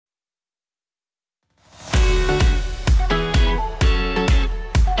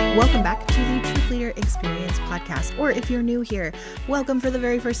Welcome back to the Troop Leader Experience podcast, or if you're new here, welcome for the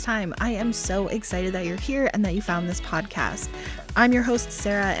very first time. I am so excited that you're here and that you found this podcast. I'm your host,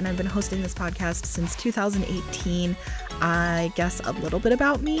 Sarah, and I've been hosting this podcast since 2018. I guess a little bit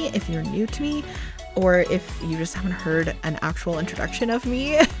about me if you're new to me, or if you just haven't heard an actual introduction of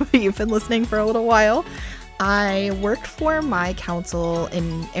me, but you've been listening for a little while. I worked for my council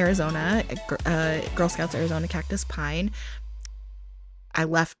in Arizona, Girl Scouts Arizona Cactus Pine. I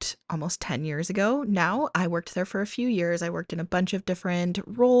left almost 10 years ago now. I worked there for a few years. I worked in a bunch of different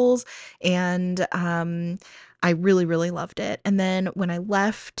roles, and I really, really loved it. And then when I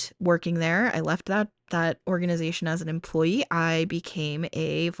left working there, I left that organization as an employee. I became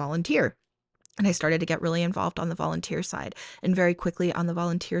a volunteer. And I started to get really involved on the volunteer side. And very quickly on the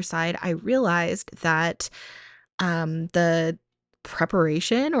volunteer side, I realized that the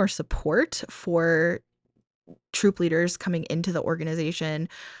preparation or support for troop leaders coming into the organization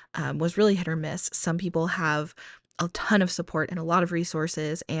was really hit or miss. Some people have a ton of support and a lot of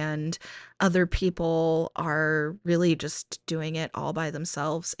resources, and other people are really just doing it all by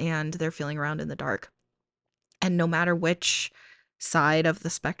themselves, and they're feeling around in the dark. And no matter which side of the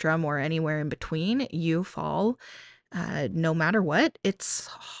spectrum or anywhere in between you fall, no matter what, it's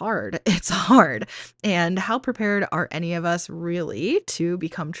hard. It's hard. And how prepared are any of us really to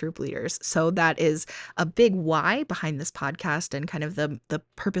become troop leaders? So that is a big why behind this podcast, and kind of the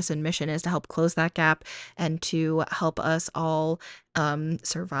purpose and mission is to help close that gap and to help us all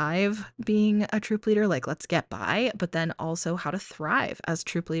survive being a troop leader. Like, let's get by, but then also how to thrive as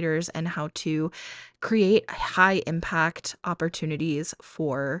troop leaders and how to create high impact opportunities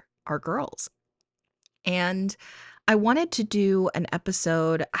for our girls. And I wanted to do an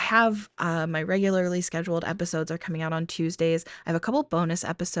episode. I have my regularly scheduled episodes are coming out on Tuesdays. I have a couple bonus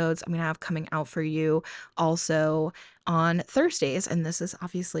episodes I'm going to have coming out for you also on Thursdays, and this is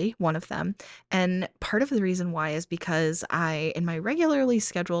obviously one of them. And part of the reason why is because in my regularly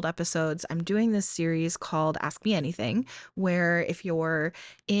scheduled episodes, I'm doing this series called Ask Me Anything, where if you're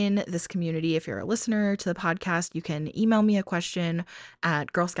in this community, if you're a listener to the podcast, you can email me a question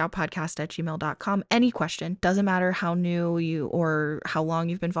at girlscoutpodcast@gmail.com. Any question, doesn't matter how new you or how long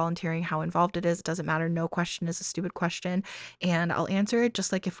you've been volunteering, how involved it is, it doesn't matter. No question is a stupid question, and I'll answer it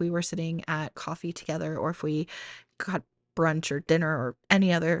just like if we were sitting at coffee together, or if we got brunch or dinner or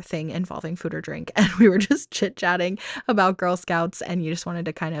any other thing involving food or drink, and we were just chit-chatting about Girl Scouts, and you just wanted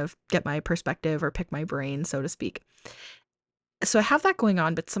to kind of get my perspective or pick my brain, so to speak. So I have that going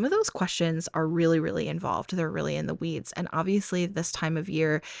on, but some of those questions are really, really involved. They're really in the weeds. And obviously, this time of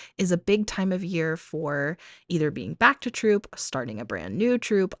year is a big time of year for either being back to troop, starting a brand new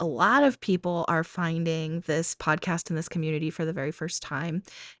troop. A lot of people are finding this podcast in this community for the very first time.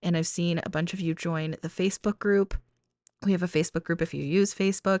 And I've seen a bunch of you join the Facebook group. We have a Facebook group if you use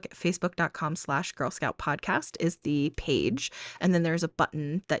Facebook. Facebook.com/Girl Scout Podcast is the page. And then there's a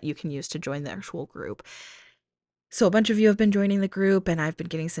button that you can use to join the actual group. So a bunch of you have been joining the group, and I've been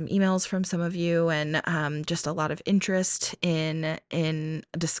getting some emails from some of you, and just a lot of interest in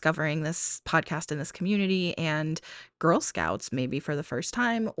discovering this podcast in this community and Girl Scouts, maybe for the first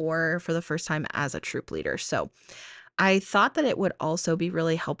time or for the first time as a troop leader. So I thought that it would also be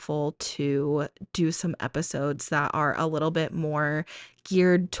really helpful to do some episodes that are a little bit more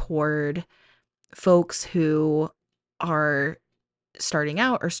geared toward folks who are starting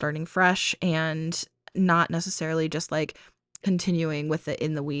out or starting fresh, and not necessarily just like continuing with the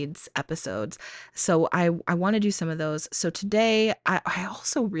in the weeds episodes. So I want to do some of those. So today I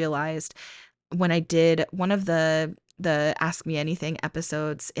also realized when I did one of the Ask Me Anything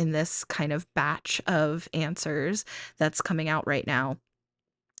episodes in this kind of batch of answers that's coming out right now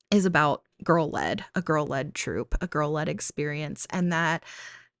is about a girl-led troop, a girl-led experience, and that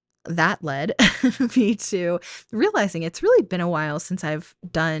led me to realizing it's really been a while since I've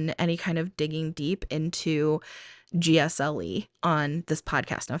done any kind of digging deep into GSLE on this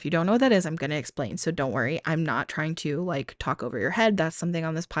podcast. Now, if you don't know what that is, I'm going to explain. So don't worry. I'm not trying to like talk over your head. That's something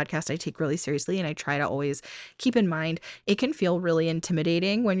on this podcast I take really seriously. And I try to always keep in mind, it can feel really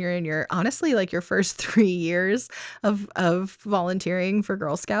intimidating when you're in your, honestly, like your first 3 years of volunteering for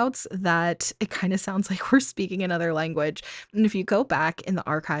Girl Scouts, that it kind of sounds like we're speaking another language. And if you go back in the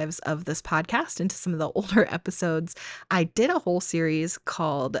archives of this podcast into some of the older episodes, I did a whole series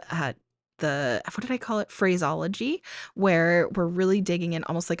called what did I call it? Phraseology, where we're really digging in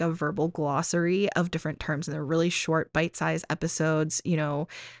almost like a verbal glossary of different terms. And they're really short, bite-sized episodes, 2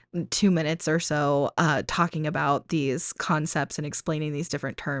 minutes or so, talking about these concepts and explaining these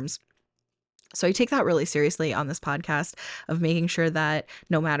different terms. So I take that really seriously on this podcast of making sure that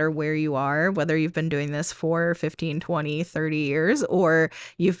no matter where you are, whether you've been doing this for 15, 20, 30 years, or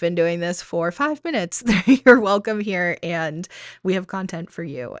you've been doing this for 5 minutes, you're welcome here and we have content for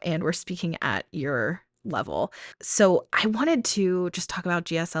you and we're speaking at your level. So I wanted to just talk about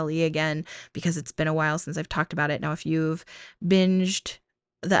GSLE again because it's been a while since I've talked about it. Now, if you've binged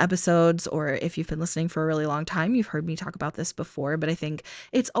the episodes or if you've been listening for a really long time, you've heard me talk about this before, but I think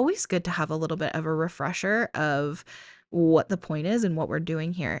it's always good to have a little bit of a refresher of what the point is and what we're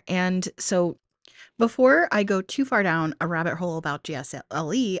doing here. And so before I go too far down a rabbit hole about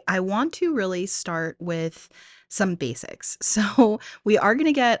GSLE, I want to really start with some basics. So we are going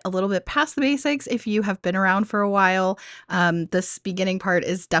to get a little bit past the basics if you have been around for a while. This beginning part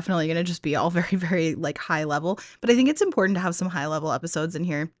is definitely going to just be all very, very like high level, but I think it's important to have some high level episodes in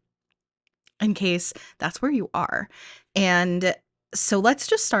here in case that's where you are. And so let's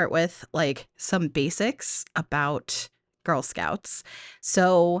just start with like some basics about Girl Scouts.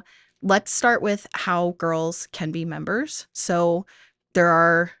 So let's start with how girls can be members. So there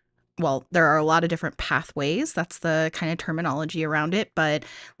are there are a lot of different pathways. That's the kind of terminology around it, but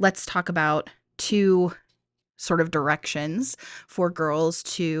let's talk about two sort of directions for girls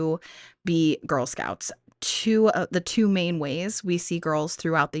to be Girl Scouts. The two main ways we see girls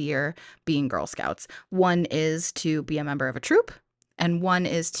throughout the year being Girl Scouts. One is to be a member of a troop, and one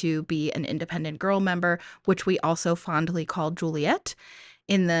is to be an independent girl member, which we also fondly call Juliet,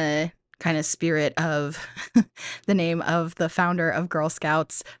 in the kind of spirit of the name of the founder of Girl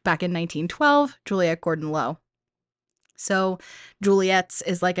Scouts back in 1912, Juliette Gordon Low. So Juliet's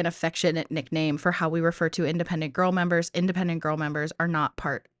is like an affectionate nickname for how we refer to independent girl members. Independent girl members are not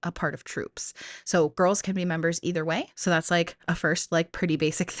a part of troops. So girls can be members either way. So that's like a first like pretty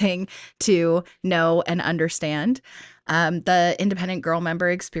basic thing to know and understand. The independent girl member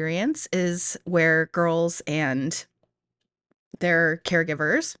experience is where girls and their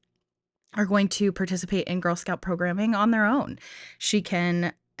caregivers are going to participate in Girl Scout programming on their own. She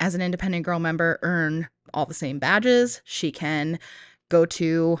can, as an independent girl member, earn all the same badges. She can go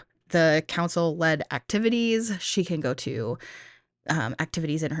to the council-led activities. She can go to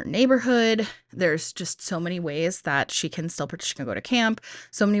activities in her neighborhood. There's just so many ways that she can go to camp,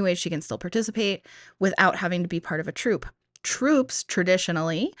 so many ways she can still participate without having to be part of a troop. Troops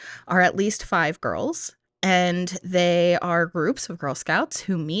traditionally are at least 5 girls, and they are groups of Girl Scouts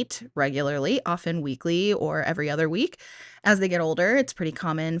who meet regularly, often weekly or every other week. As they get older, it's pretty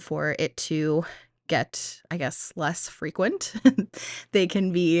common for it to get, I guess, less frequent. They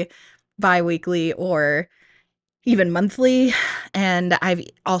can be bi-weekly or even monthly. And I've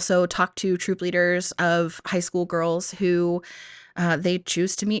also talked to troop leaders of high school girls who they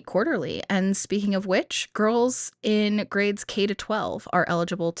choose to meet quarterly. And speaking of which, girls in grades K to 12 are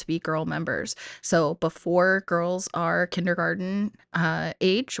eligible to be girl members. So before girls are kindergarten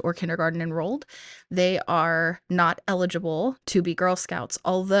age or kindergarten enrolled, they are not eligible to be Girl Scouts,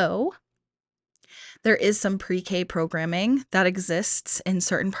 although there is some pre-K programming that exists in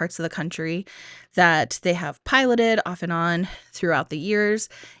certain parts of the country that they have piloted off and on throughout the years.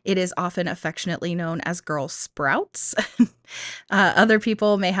 It is often affectionately known as Girl Sprouts. Other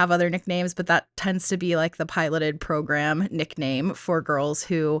people may have other nicknames, but that tends to be like the piloted program nickname for girls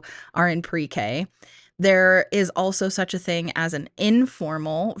who are in pre-K. There is also such a thing as an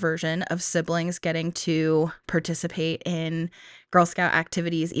informal version of siblings getting to participate in Girl Scout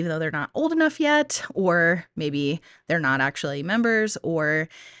activities, even though they're not old enough yet, or maybe they're not actually members, or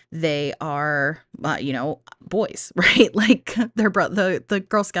they are, boys, right? Like the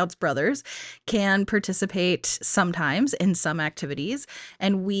Girl Scouts brothers can participate sometimes in some activities,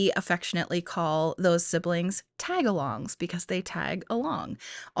 and we affectionately call those siblings tag-alongs because they tag along.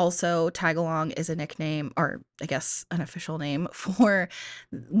 Also, tag-along is a nickname, or I guess an official name, for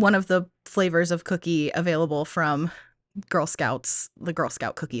one of the flavors of cookie available from Girl Scouts, the Girl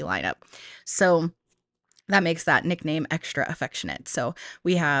Scout cookie lineup. So that makes that nickname extra affectionate. So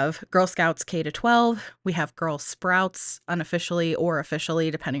we have Girl Scouts K to 12, we have Girl Sprouts unofficially or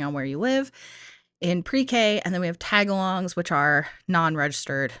officially, depending on where you live, in pre-K, and then we have tag-alongs, which are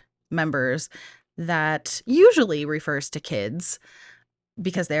non-registered members that usually refers to kids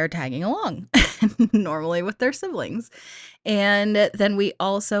because they are tagging along, normally with their siblings. And then we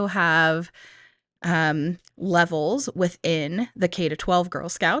also have levels within the K to 12 Girl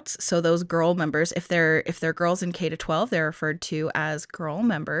Scouts. So those girl members, if they're girls in K to 12, they're referred to as girl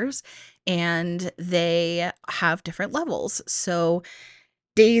members, and they have different levels. So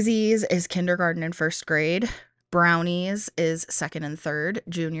Daisies is kindergarten and first grade. Brownies is second and third.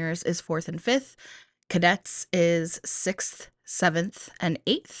 Juniors is fourth and fifth. Cadets is sixth, seventh, and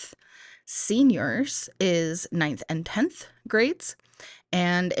eighth. Seniors is ninth and 10th grades,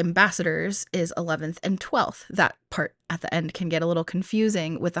 and ambassadors is 11th and 12th. That part at the end can get a little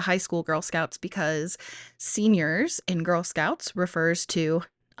confusing with the high school Girl Scouts because seniors in Girl Scouts refers to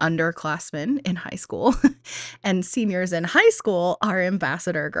underclassmen in high school, and seniors in high school are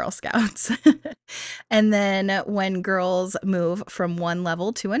ambassador Girl Scouts. And then when girls move from one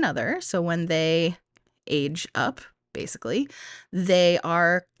level to another, so when they age up, basically, they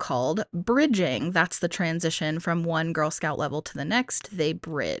are called bridging. That's the transition from one Girl Scout level to the next. They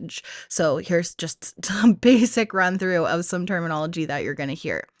bridge. So here's just some basic run through of some terminology that you're going to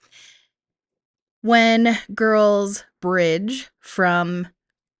hear. When girls bridge from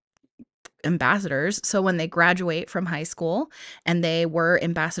ambassadors, so when they graduate from high school and they were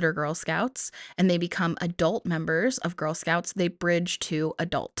ambassador Girl Scouts and they become adult members of Girl Scouts, they bridge to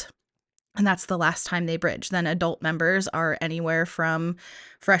adult. And that's the last time they bridge. Then adult members are anywhere from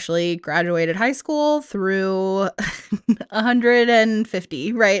freshly graduated high school through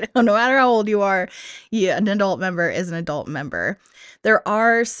 150, right? No matter how old you are, an adult member is an adult member. There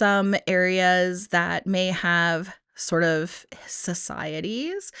are some areas that may have sort of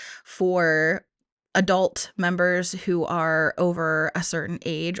societies for adult members who are over a certain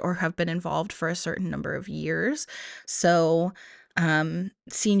age or have been involved for a certain number of years. So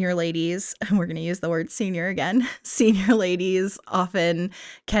senior ladies, we're going to use the word senior again, senior ladies often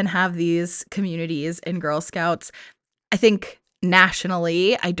can have these communities in Girl Scouts. I think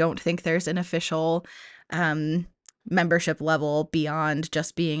nationally, I don't think there's an official membership level beyond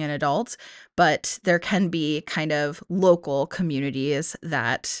just being an adult, but there can be kind of local communities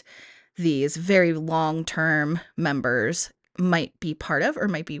that these very long-term members might be part of or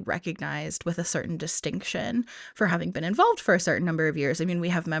might be recognized with a certain distinction for having been involved for a certain number of years. I mean, we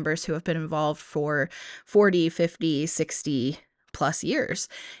have members who have been involved for 40, 50, 60 plus years.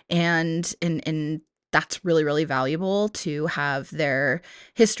 And that's really, really valuable to have their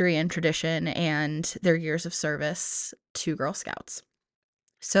history and tradition and their years of service to Girl Scouts.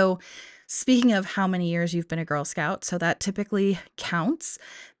 So speaking of how many years you've been a Girl Scout, so that typically counts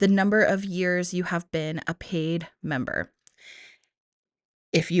the number of years you have been a paid member.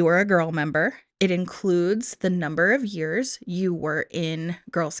 If you were a girl member, it includes the number of years you were in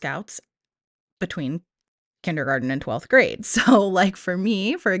Girl Scouts between kindergarten and 12th grade. So like for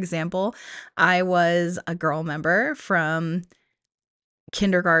me, for example, I was a girl member from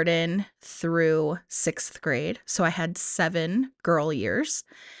kindergarten through 6th grade. So I had 7 girl years.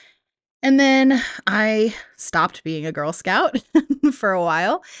 And then I stopped being a Girl Scout for a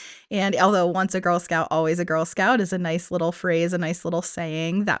while. And although once a Girl Scout, always a Girl Scout is a nice little phrase, a nice little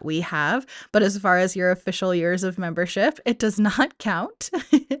saying that we have. But as far as your official years of membership, it does not count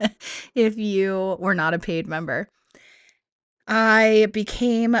if you were not a paid member. I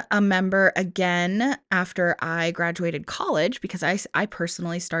became a member again after I graduated college because I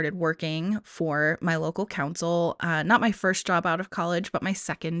personally started working for my local council, not my first job out of college, but my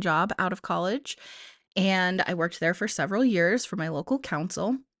second job out of college. And I worked there for several years for my local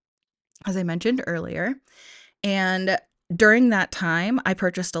council, as I mentioned earlier. And during that time, I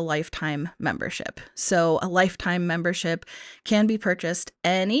purchased a lifetime membership. So a lifetime membership can be purchased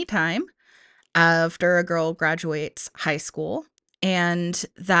anytime after a girl graduates high school. And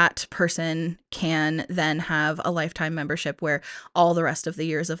that person can then have a lifetime membership where all the rest of the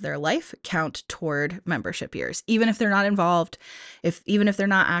years of their life count toward membership years. Even if they're not involved, even if they're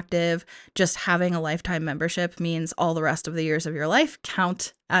not active, just having a lifetime membership means all the rest of the years of your life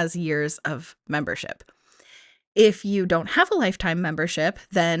count as years of membership. If you don't have a lifetime membership,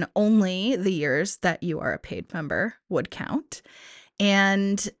 then only the years that you are a paid member would count.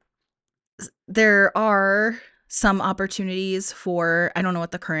 And there are some opportunities for, I don't know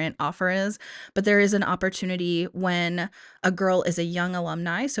what the current offer is, but there is an opportunity when a girl is a young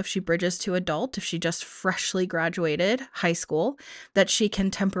alumni. So if she bridges to adult, if she just freshly graduated high school, that she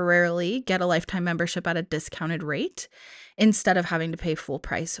can temporarily get a lifetime membership at a discounted rate instead of having to pay full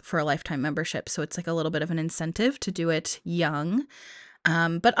price for a lifetime membership. So it's like a little bit of an incentive to do it young.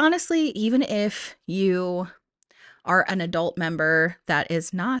 But honestly, even if you are an adult member that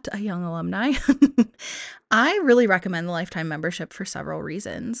is not a young alumni, I really recommend the lifetime membership for several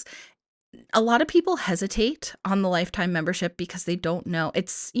reasons. A lot of people hesitate on the lifetime membership because they don't know.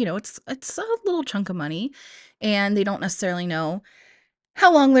 It's a little chunk of money and they don't necessarily know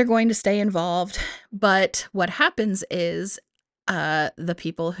how long they're going to stay involved. But what happens is the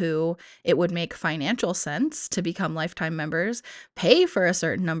people who it would make financial sense to become lifetime members pay for a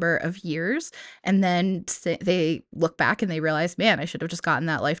certain number of years, and then they look back and they realize, man, I should have just gotten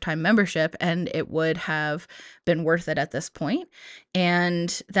that lifetime membership and it would have been worth it at this point.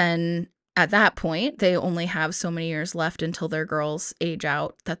 And then at that point, they only have so many years left until their girls age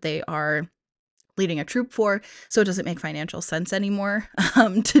out that they are leading a troop for, so it doesn't make financial sense anymore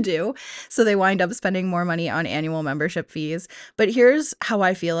to do. So they wind up spending more money on annual membership fees. But here's how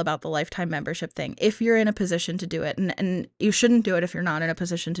I feel about the lifetime membership thing. If you're in a position to do it, and you shouldn't do it if you're not in a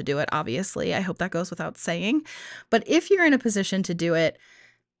position to do it, obviously, I hope that goes without saying. But if you're in a position to do it,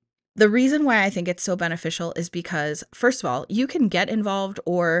 the reason why I think it's so beneficial is because, first of all, you can get involved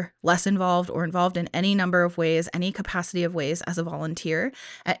or less involved or involved in any number of ways, any capacity of ways as a volunteer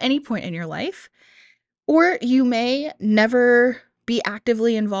at any point in your life. Or you may never be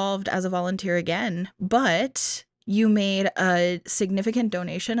actively involved as a volunteer again, but you made a significant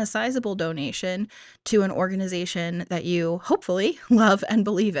donation, a sizable donation to an organization that you hopefully love and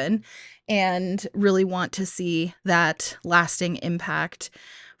believe in and really want to see that lasting impact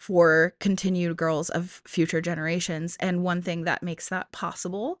for continued girls of future generations. And one thing that makes that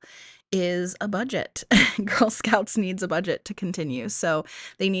possible is a budget. Girl Scouts needs a budget to continue. So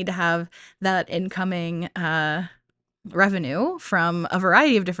they need to have that incoming revenue from a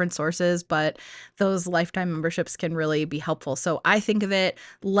variety of different sources, but those lifetime memberships can really be helpful. So I think of it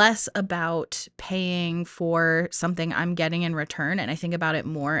less about paying for something I'm getting in return, and I think about it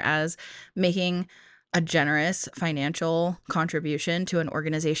more as making a generous financial contribution to an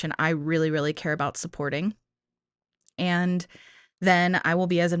organization I really, really care about supporting. And then I will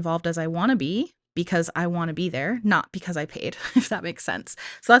be as involved as I want to be because I want to be there, not because I paid, if that makes sense.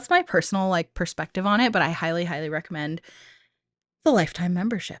 So that's my personal perspective on it, but I highly, highly recommend the lifetime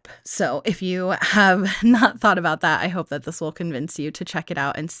membership. So if you have not thought about that, I hope that this will convince you to check it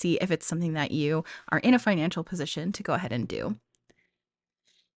out and see if it's something that you are in a financial position to go ahead and do.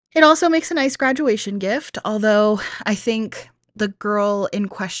 It also makes a nice graduation gift, although I think the girl in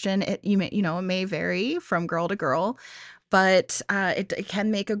question, it may vary from girl to girl, but it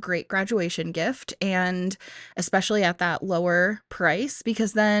can make a great graduation gift, and especially at that lower price,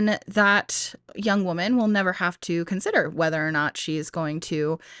 because then that young woman will never have to consider whether or not she's going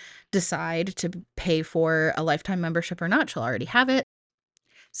to decide to pay for a lifetime membership or not. She'll already have it.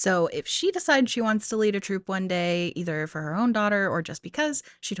 So if she decides she wants to lead a troop one day, either for her own daughter or just because,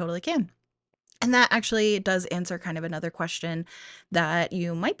 she totally can. And that actually does answer kind of another question that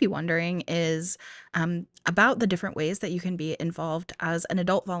you might be wondering is about the different ways that you can be involved as an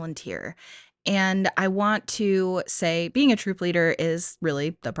adult volunteer. And I want to say being a troop leader is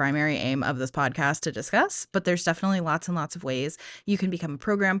really the primary aim of this podcast to discuss, but there's definitely lots and lots of ways you can become a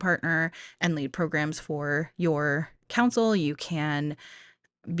program partner and lead programs for your council. You can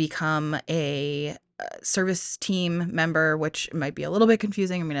become a service team member, which might be a little bit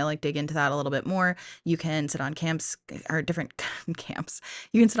confusing. I'm going to dig into that a little bit more. You can sit on camps or different camps.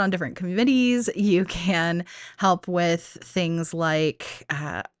 You can sit on different committees. You can help with things like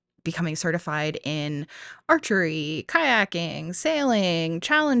becoming certified in archery, kayaking, sailing,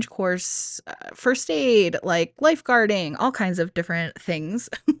 challenge course, first aid, lifeguarding, all kinds of different things,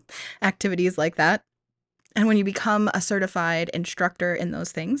 activities like that. And when you become a certified instructor in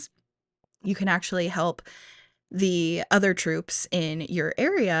those things, you can actually help the other troops in your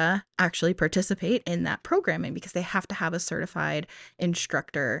area actually participate in that programming because they have to have a certified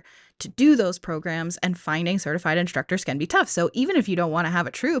instructor to do those programs, and finding certified instructors can be tough. So even if you don't want to have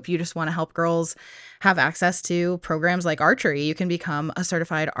a troop, you just want to help girls have access to programs like archery, you can become a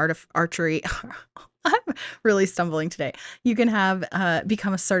certified archery I'm really stumbling today. You can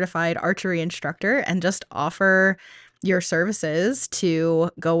become a certified archery instructor and just offer your services to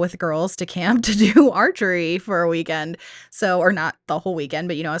go with girls to camp to do archery for a weekend. So, or not the whole weekend,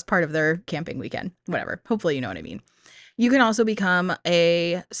 but as part of their camping weekend, whatever. Hopefully you know what I mean. You can also become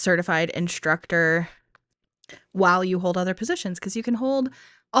a certified instructor while you hold other positions, because you can hold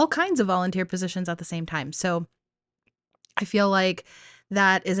all kinds of volunteer positions at the same time. So I feel like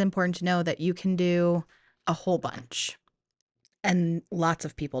that is important to know, that you can do a whole bunch. And lots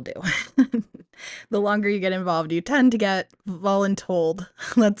of people do. The longer you get involved, you tend to get voluntold.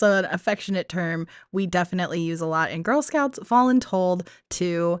 That's an affectionate term we definitely use a lot in Girl Scouts, voluntold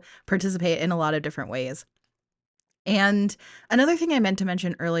to participate in a lot of different ways. And another thing I meant to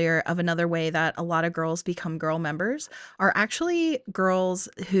mention earlier of another way that a lot of girls become girl members are actually girls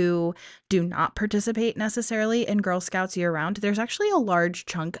who do not participate necessarily in Girl Scouts year round. There's actually a large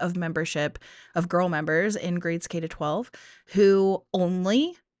chunk of membership of girl members in grades K to 12 who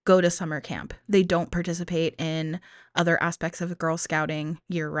only go to summer camp. They don't participate in other aspects of Girl Scouting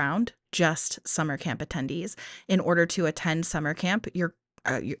year round, just summer camp attendees. In order to attend summer camp,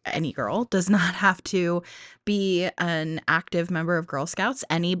 any girl does not have to be an active member of Girl Scouts.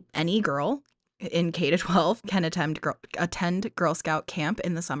 Any girl in K to 12 can attend Girl Scout camp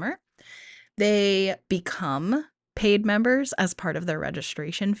in the summer. They become paid members as part of their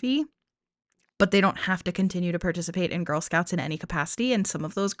registration fee, but they don't have to continue to participate in Girl Scouts in any capacity. And some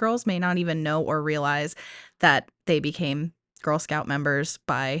of those girls may not even know or realize that they became Girl Scout members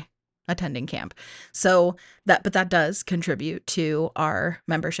by attending camp. But that does contribute to our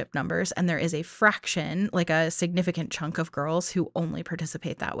membership numbers. And there is a fraction, like a significant chunk of girls who only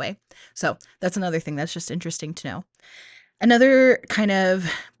participate that way. So that's another thing that's just interesting to know. Another kind of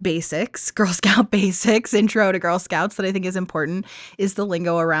basics, Girl Scout basics, intro to Girl Scouts that I think is important is the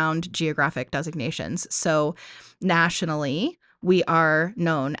lingo around geographic designations. So nationally, we are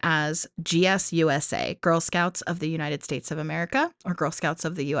known as GSUSA, Girl Scouts of the United States of America, or Girl Scouts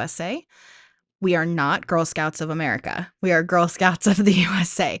of the USA. We are not Girl Scouts of America. We are Girl Scouts of the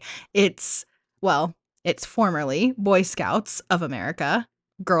USA. It's formerly Boy Scouts of America,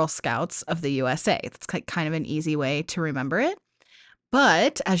 Girl Scouts of the USA. It's kind of an easy way to remember it.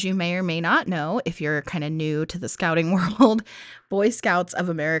 But as you may or may not know, if you're kind of new to the scouting world, Boy Scouts of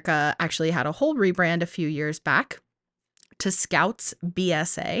America actually had a whole rebrand a few years back to Scouts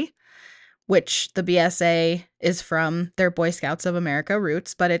BSA, which the BSA is from their Boy Scouts of America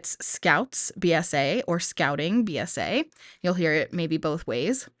roots, but it's Scouts BSA or Scouting BSA. You'll hear it maybe both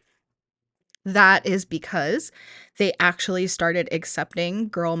ways. That is because they actually started accepting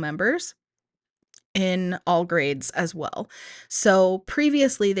girl members in all grades as well. So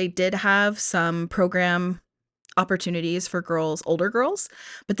previously they did have some program opportunities for older girls,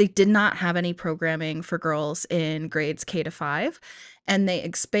 but they did not have any programming for girls in grades K to 5. And they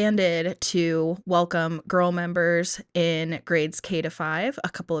expanded to welcome girl members in grades K to 5 a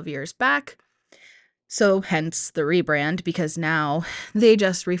couple of years back. So hence the rebrand, because now they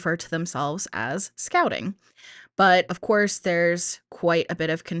just refer to themselves as Scouting. But of course, there's quite a bit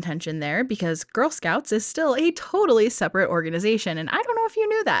of contention there because Girl Scouts is still a totally separate organization. And I don't know if you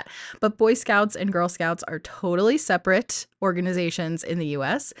knew that, but Boy Scouts and Girl Scouts are totally separate organizations in the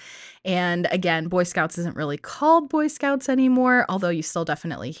US. And again, Boy Scouts isn't really called Boy Scouts anymore, although you still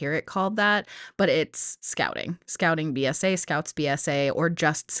definitely hear it called that, but it's Scouting BSA, Scouts BSA, or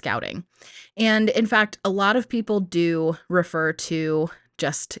just Scouting. And in fact, a lot of people do refer to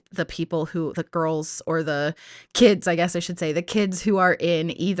just the girls or the kids, I guess I should say, the kids who are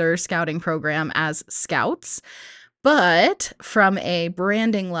in either scouting program as Scouts. But from a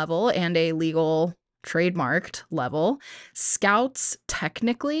branding level and a legal trademarked level, Scouts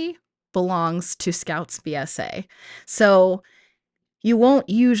technically belongs to Scouts BSA. So you won't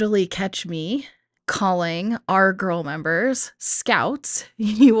usually catch me calling our girl members Scouts.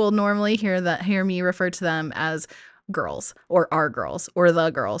 You will normally hear me refer to them as girls or our girls or the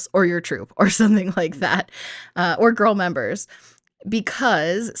girls or your troop or something like that, or girl members,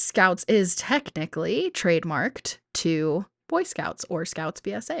 because Scouts is technically trademarked to Boy Scouts or Scouts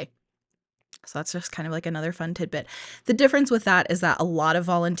BSA. So that's just kind of like another fun tidbit. The difference with that is that a lot of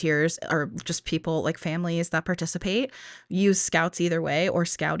volunteers or just people like families that participate use Scouts either way or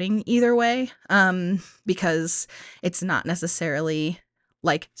Scouting either way, because it's not necessarily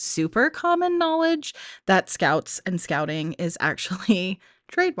like super common knowledge that Scouts and Scouting is actually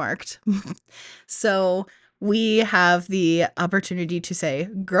trademarked. So we have the opportunity to say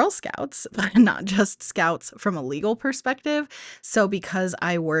Girl Scouts, but not just Scouts from a legal perspective. So because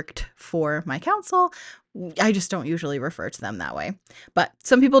I worked for my council, I just don't usually refer to them that way. But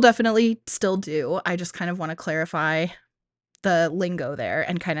some people definitely still do. I just kind of want to clarify the lingo there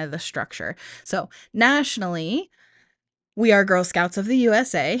and kind of the structure. So nationally, we are Girl Scouts of the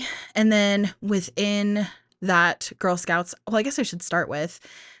USA. And then within that Girl Scouts, well, I guess I should start with,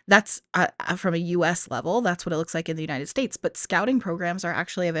 that's from a US level. That's what it looks like in the United States. But scouting programs are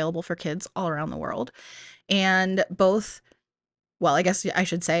actually available for kids all around the world. And I guess I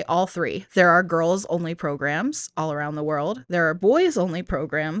should say all three. There are girls only programs all around the world. There are boys only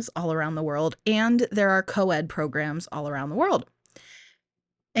programs all around the world. And there are co-ed programs all around the world.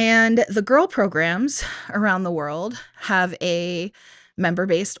 And the girl programs around the world have a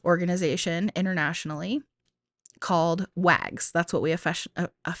member-based organization internationally called WAGS. That's what we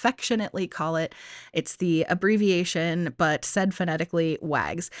affectionately call it. It's the abbreviation, but said phonetically,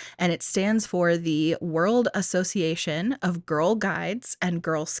 WAGS. And it stands for the World Association of Girl Guides and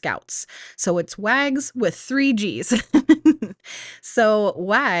Girl Scouts. So it's WAGS with 3 Gs. So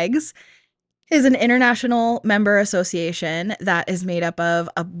WAGS is an international member association that is made up of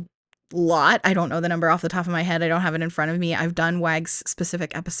a lot. I don't know the number off the top of my head. I don't have it in front of me. I've done WAG's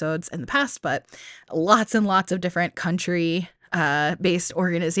specific episodes in the past, but lots and lots of different country based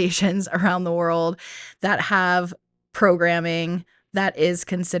organizations around the world that have programming that is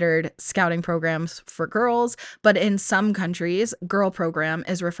considered scouting programs for girls. But in some countries, girl program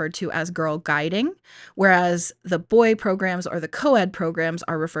is referred to as girl guiding, whereas the boy programs or the co-ed programs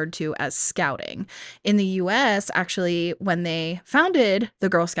are referred to as scouting. In the US, actually, when they founded the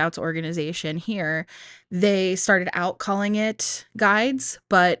Girl Scouts organization here, they started out calling it guides,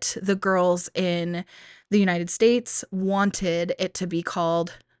 but the girls in the United States wanted it to be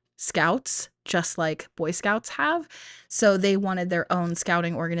called Scouts, just like Boy Scouts have. So they wanted their own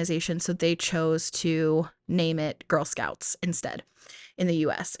scouting organization. So they chose to name it Girl Scouts instead in the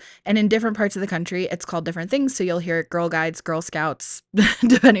US. And in different parts of the country, it's called different things. So you'll hear Girl Guides, Girl Scouts,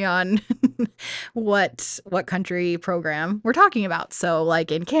 depending on what country program we're talking about. So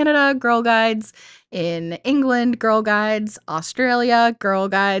like in Canada, Girl Guides, in England, Girl Guides, Australia, Girl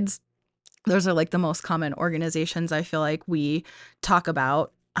Guides. Those are like the most common organizations I feel like we talk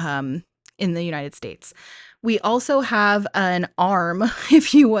about in the United States. We also have an arm,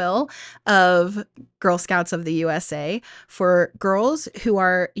 if you will, of Girl Scouts of the USA for girls who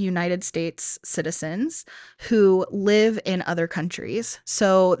are United States citizens who live in other countries.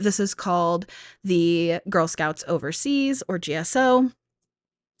 So this is called the Girl Scouts Overseas, or GSO.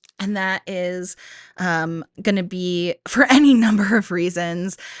 And that is going to be, for any number of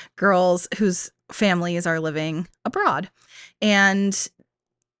reasons, girls whose families are living abroad. And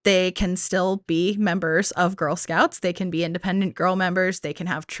they can still be members of Girl Scouts. They can be independent girl members. They can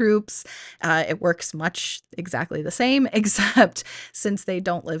have troops. It works much exactly the same, except since they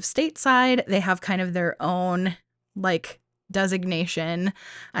don't live stateside, they have kind of their own like designation,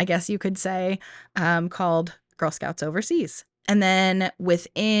 I guess you could say, called Girl Scouts Overseas. And then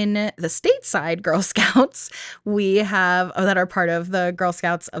within the stateside Girl Scouts, we have, that are part of the Girl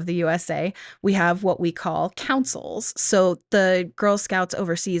Scouts of the USA, we have what we call councils. So the Girl Scouts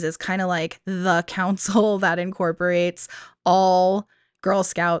Overseas is kind of like the council that incorporates all Girl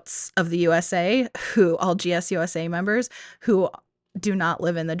Scouts of the USA, all GSUSA members who do not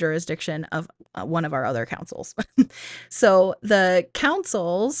live in the jurisdiction of one of our other councils. So the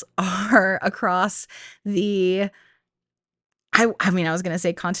councils are across the I mean, I was going to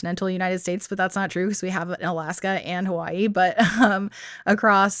say continental United States, but that's not true because we have it in Alaska and Hawaii, but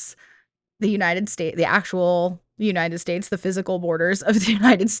across the United States, the actual United States, the physical borders of the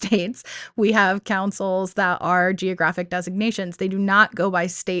United States, we have councils that are geographic designations. They do not go by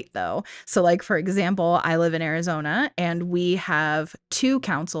state though. So like, for example, I live in Arizona and we have 2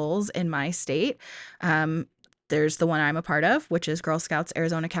 councils in my state. There's the one I'm a part of, which is Girl Scouts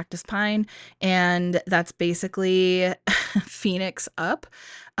Arizona Cactus Pine, and that's basically Phoenix up.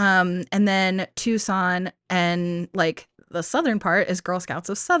 And then Tucson and like the southern part is Girl Scouts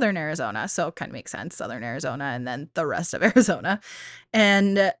of Southern Arizona. So it kind of makes sense, Southern Arizona and then the rest of Arizona.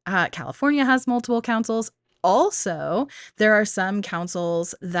 And California has multiple councils. Also, there are some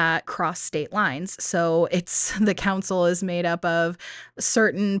councils that cross state lines. So the council is made up of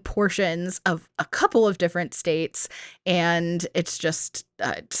certain portions of a couple of different states, and it's just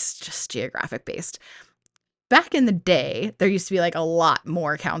geographic based. Back in the day, there used to be like a lot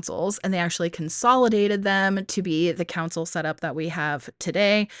more councils, and they actually consolidated them to be the council setup that we have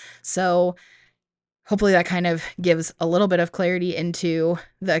today. So hopefully that kind of gives a little bit of clarity into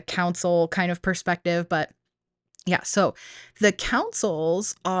the council kind of perspective, but yeah, so the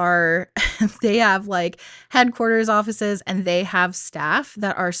councils they have like headquarters offices and they have staff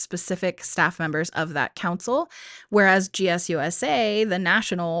that are specific staff members of that council, whereas GSUSA, the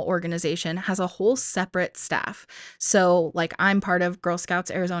national organization, has a whole separate staff. So like I'm part of Girl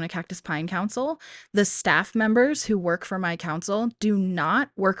Scouts Arizona Cactus Pine Council. The staff members who work for my council do not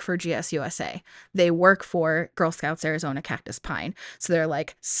work for GSUSA. They work for Girl Scouts Arizona Cactus Pine. So they're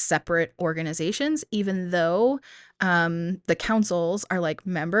like separate organizations, even though the councils are like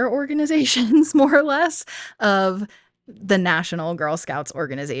member organizations, more or less, of the National Girl Scouts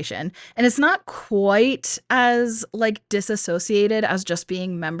organization. And it's not quite as like disassociated as just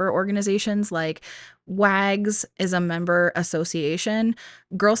being member organizations. Like WAGs is a member association.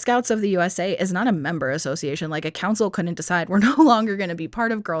 Girl Scouts of the USA is not a member association. Like a council couldn't decide we're no longer going to be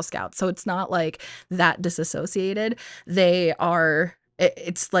part of Girl Scouts. So it's not like that disassociated. They are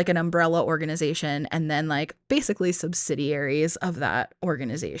it's like an umbrella organization, and then like basically subsidiaries of that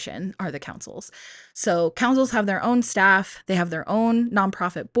organization are the councils. So councils have their own staff, they have their own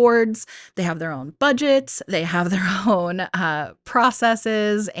nonprofit boards, they have their own budgets, they have their own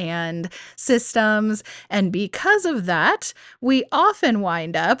processes and systems. And because of that, we often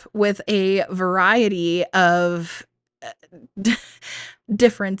wind up with a variety of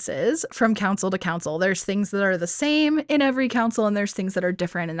differences from council to council. There's things that are the same in every council, and there's things that are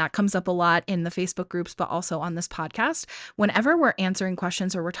different. And that comes up a lot in the Facebook groups, but also on this podcast. Whenever we're answering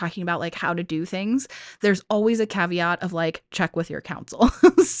questions or we're talking about like how to do things, there's always a caveat of like, check with your council.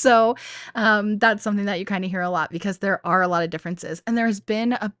 So that's something that you kind of hear a lot, because there are a lot of differences. And there's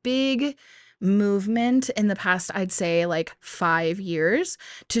been a big movement in the past, I'd say like 5 years,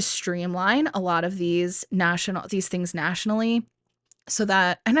 to streamline a lot of these things nationally, so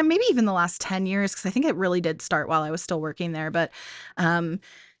that, and then maybe even the last 10 years, because I think it really did start while I was still working there, but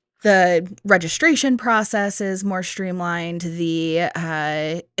the registration process is more streamlined. The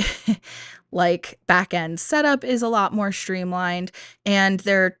like back end setup is a lot more streamlined, and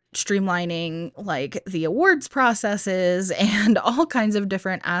they're streamlining like the awards processes and all kinds of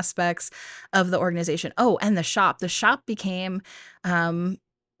different aspects of the organization. Oh, and the shop became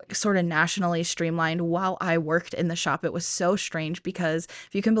sort of nationally streamlined while I worked in the shop. It was so strange because,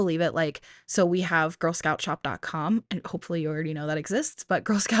 if you can believe it, like, so we have girlscoutshop.com, and hopefully you already know that exists, but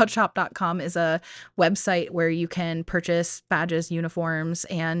girlscoutshop.com is a website where you can purchase badges, uniforms,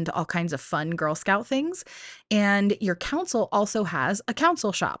 and all kinds of fun Girl Scout things. And your council also has a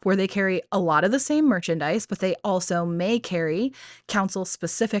council shop where they carry a lot of the same merchandise, but they also may carry council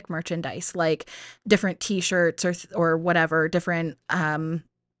specific merchandise, like different t-shirts or whatever, different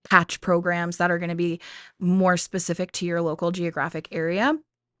patch programs that are going to be more specific to your local geographic area.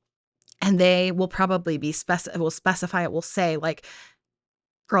 And they will probably be specify it will say like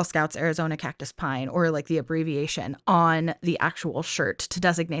Girl Scouts Arizona Cactus Pine, or like the abbreviation on the actual shirt to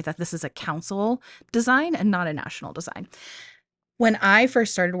designate that this is a council design and not a national design. When I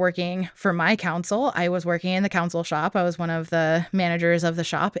first started working for my council, I was working in the council shop. I was one of the managers of the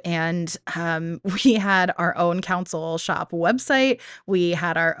shop, and we had our own council shop website. We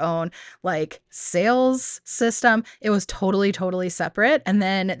had our own like sales system. It was totally, totally separate. And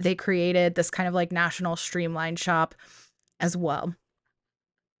then they created this kind of like national streamlined shop as well.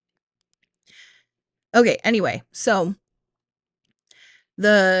 Okay, anyway, so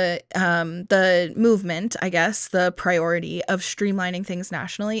the movement, I guess, the priority of streamlining things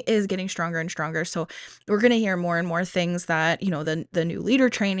nationally is getting stronger and stronger. So we're going to hear more and more things that, you know, the new leader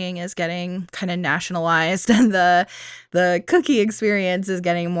training is getting kind of nationalized, and the cookie experience is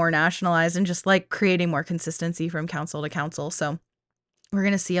getting more nationalized, and just like creating more consistency from council to council. So we're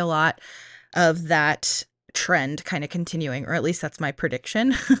going to see a lot of that trend kind of continuing, or at least that's my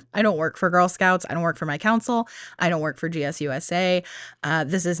prediction. I don't work for Girl Scouts. I don't work for my council. I don't work for GSUSA.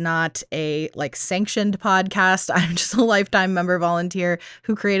 This is not a like sanctioned podcast. I'm just a lifetime member volunteer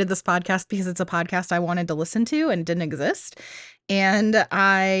who created this podcast because it's a podcast I wanted to listen to and didn't exist. And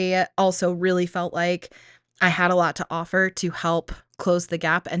I also really felt like I had a lot to offer to help close the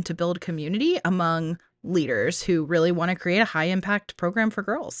gap and to build community among leaders who really want to create a high impact program for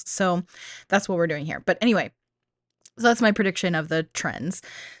girls. So that's what we're doing here. But anyway, so that's my prediction of the trends.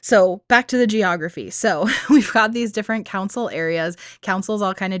 So back to the geography. So we've got these different council areas. Councils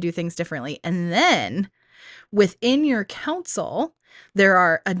all kind of do things differently. And then within your council, there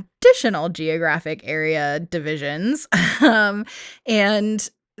are additional geographic area divisions. And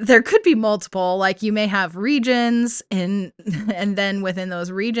there could be multiple, like you may have regions and then within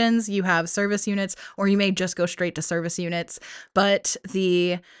those regions you have service units, or you may just go straight to service units. But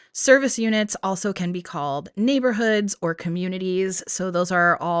the service units also can be called neighborhoods or communities. So those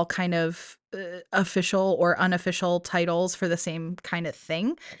are all kind of official or unofficial titles for the same kind of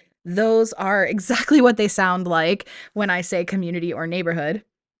thing. Those are exactly what they sound like when I say community or neighborhood.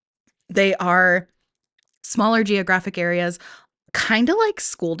 They are smaller geographic areas, kind of like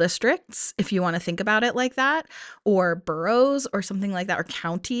school districts, if you want to think about it like that, or boroughs or something like that, or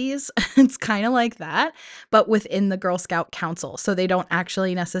counties. It's kind of like that, but within the Girl Scout Council. So they don't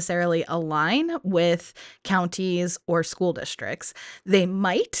actually necessarily align with counties or school districts. They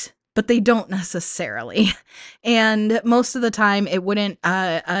might, but they don't necessarily. And most of the time it wouldn't,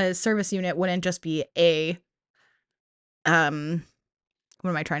 a service unit wouldn't just be what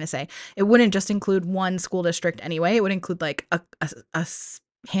am I trying to say? It wouldn't just include one school district anyway. It would include like a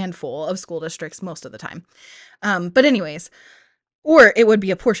handful of school districts most of the time. But anyways, or it would be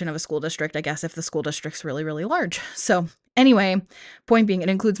a portion of a school district, I guess, if the school district's really, really large. So Anyway, point being, it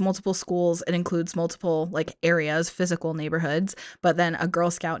includes multiple schools, it includes multiple like areas, physical neighborhoods, but then a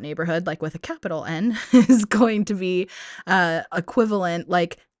Girl Scout neighborhood, like with a capital N, is going to be equivalent,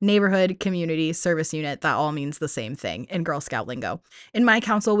 like neighborhood, community, service unit. That all means the same thing in Girl Scout lingo. In my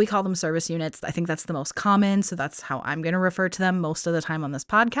council, we call them service units. I think that's the most common, so that's how I'm going to refer to them most of the time on this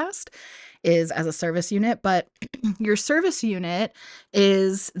podcast, is as a service unit. But your service unit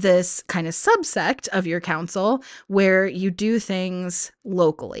is this kind of subsect of your council where you do things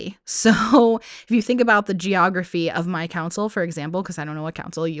locally. So if you think about the geography of my council, for example, because I don't know what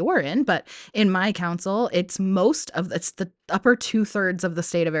council you're in, but in my council, it's the upper 2/3 of the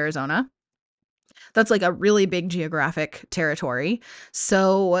state of Arizona. That's like a really big geographic territory.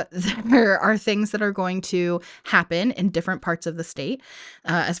 So there are things that are going to happen in different parts of the state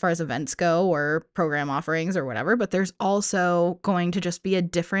as far as events go or program offerings or whatever. But there's also going to just be a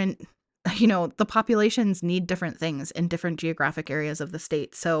different, the populations need different things in different geographic areas of the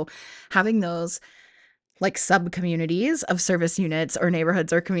state. So having those like sub-communities of service units or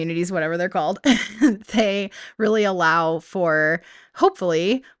neighborhoods or communities, whatever they're called, they really allow for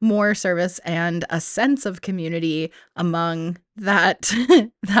hopefully more service and a sense of community among that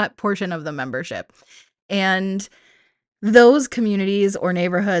that portion of the membership. And those communities or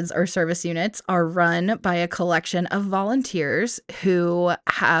neighborhoods or service units are run by a collection of volunteers who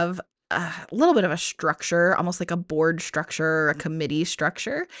have a little bit of a structure, almost like a board structure or a committee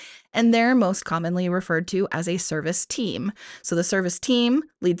structure, and they're most commonly referred to as a service team. So the service team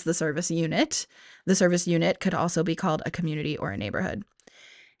leads the service unit. The service unit could also be called a community or a neighborhood.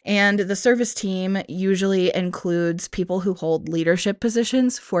 And the service team usually includes people who hold leadership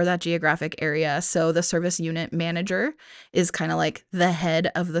positions for that geographic area. So the service unit manager is kind of like the head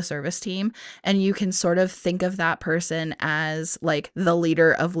of the service team. And you can sort of think of that person as like the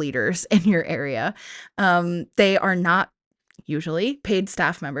leader of leaders in your area. They are not usually paid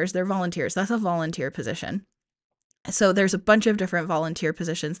staff members. They're volunteers. That's a volunteer position. So there's a bunch of different volunteer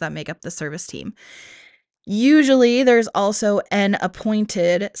positions that make up the service team. Usually there's also an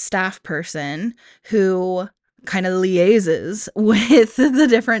appointed staff person who kind of liaises with the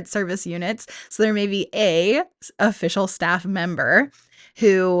different service units. So there may be a official staff member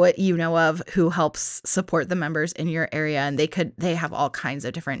who you know of who helps support the members in your area, and they have all kinds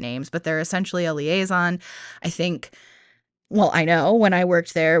of different names, but they're essentially a liaison. I know when I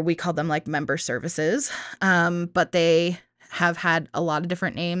worked there, we called them like member services, but they have had a lot of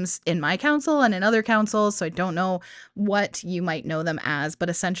different names in my council and in other councils, so I don't know what you might know them as, but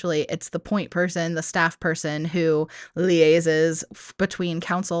essentially it's the point person, the staff person who liaises between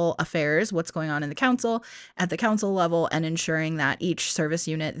council affairs, what's going on in the council at the council level, and ensuring that each service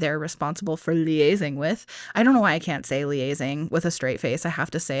unit they're responsible for liaising with. I don't know why I can't say liaising with a straight face. I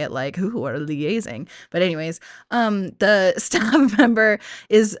have to say it like, who are liaising? But anyways, the staff member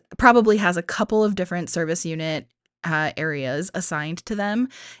probably has a couple of different service unit areas assigned to them,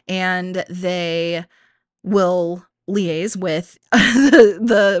 and they will liaise with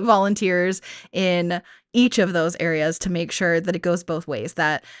the volunteers in each of those areas to make sure that it goes both ways,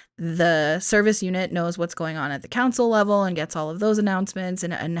 that the service unit knows what's going on at the council level and gets all of those announcements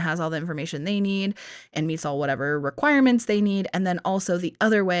and has all the information they need and meets all whatever requirements they need, and then also the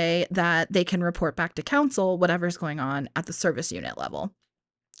other way that they can report back to council whatever's going on at the service unit level.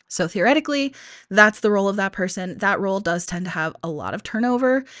 So theoretically, that's the role of that person. That role does tend to have a lot of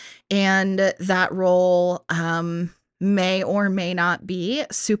turnover, and that role may or may not be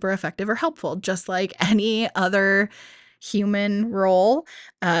super effective or helpful, just like any other human role.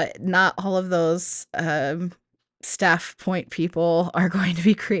 Not all of those staff point people are going to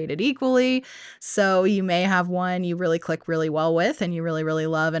be created equally. So you may have one you really click really well with and you really, really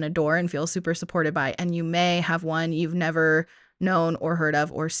love and adore and feel super supported by. And you may have one you've never known or heard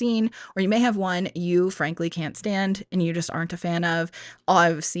of or seen, or you may have one you frankly can't stand and you just aren't a fan of.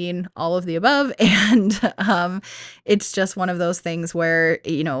 I've seen all of the above, and it's just one of those things where,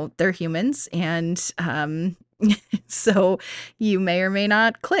 they're humans, and so you may or may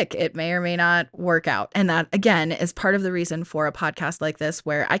not click. It may or may not work out. And that, again, is part of the reason for a podcast like this,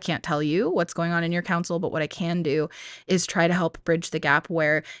 where I can't tell you what's going on in your council, but what I can do is try to help bridge the gap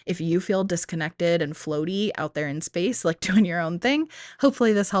where if you feel disconnected and floaty out there in space, like doing your own thing,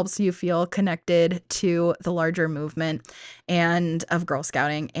 hopefully this helps you feel connected to the larger movement and of Girl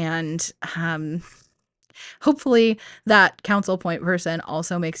Scouting. And hopefully that council point person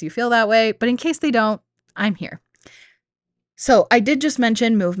also makes you feel that way. But in case they don't, I'm here. So I did just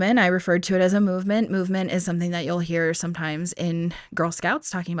mention movement. I referred to it as a movement. Movement is something that you'll hear sometimes in Girl Scouts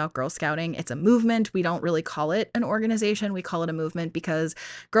talking about Girl Scouting. It's a movement. We don't really call it an organization. We call it a movement because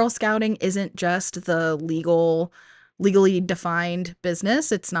Girl Scouting isn't just the legal legally defined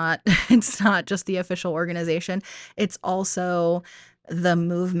business. It's not it's not just the official organization. It's also the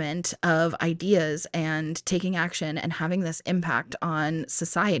movement of ideas and taking action and having this impact on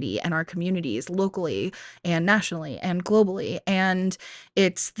society and our communities locally and nationally and globally. And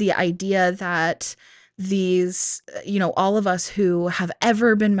it's the idea that these, all of us who have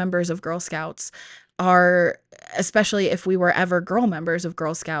ever been members of Girl Scouts are, especially if we were ever girl members of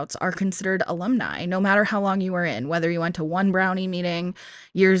Girl Scouts, are considered alumni, no matter how long you were in, whether you went to one brownie meeting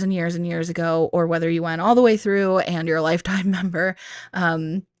years and years and years ago, or whether you went all the way through and you're a lifetime member.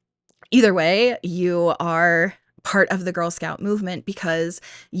 Either way, you are part of the Girl Scout movement because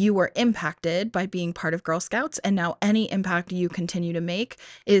you were impacted by being part of Girl Scouts. And now any impact you continue to make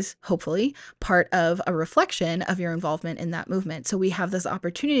is hopefully part of a reflection of your involvement in that movement. So we have this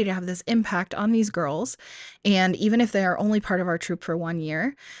opportunity to have this impact on these girls. And even if they are only part of our troop for 1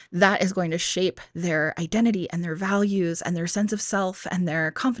 year, that is going to shape their identity and their values and their sense of self and their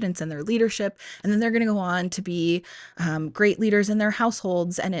confidence and their leadership. And then they're going to go on to be great leaders in their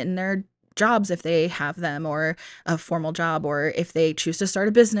households and in their jobs if they have them, or a formal job, or if they choose to start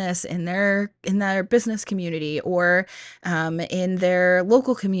a business in their business community, or in their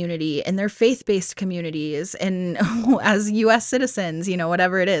local community, in their faith-based communities, and as US citizens,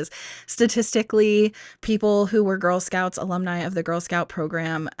 whatever it is. Statistically, people who were Girl Scouts, alumni of the Girl Scout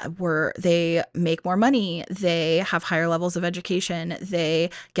program, they make more money, they have higher levels of education, they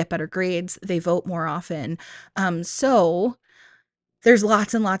get better grades, they vote more often. So there's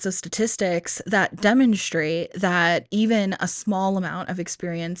lots and lots of statistics that demonstrate that even a small amount of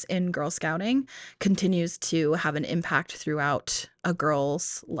experience in Girl Scouting continues to have an impact throughout a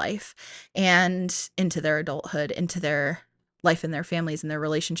girl's life and into their adulthood, into their life and their families and their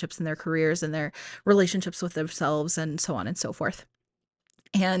relationships and their careers and their relationships with themselves and so on and so forth.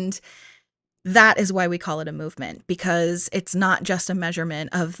 And that is why we call it a movement, because it's not just a measurement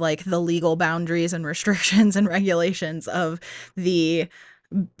of like the legal boundaries and restrictions and regulations of the,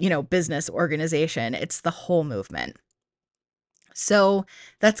 business organization. It's the whole movement. So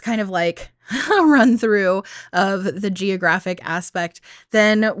that's kind of like a run through of the geographic aspect.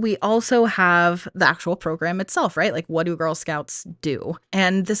 Then we also have the actual program itself, right? Like, what do Girl Scouts do?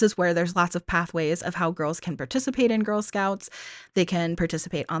 And this is where there's lots of pathways of how girls can participate in Girl Scouts. They can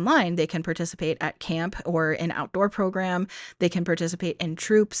participate online. They can participate at camp or an outdoor program. They can participate in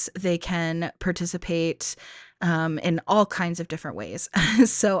troops. They can participate in all kinds of different ways.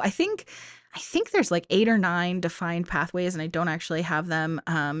 So I think there's like 8 or 9 defined pathways, and I don't actually have them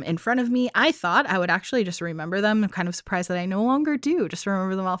in front of me. I thought I would actually just remember them. I'm kind of surprised that I no longer do just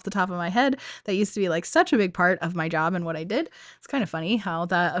remember them off the top of my head. That used to be like such a big part of my job and what I did. It's kind of funny how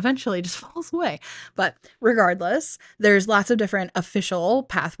that eventually just falls away. But regardless, there's lots of different official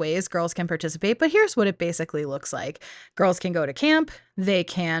pathways girls can participate, but here's what it basically looks like. Girls can go to camp, they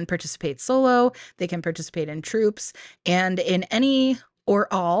can participate solo, they can participate in troops, and in any or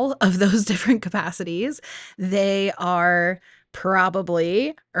all of those different capacities, they are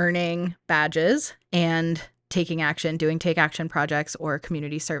probably earning badges and taking action, doing take action projects or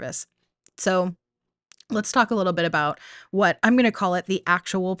community service. So let's talk a little bit about what I'm going to call it the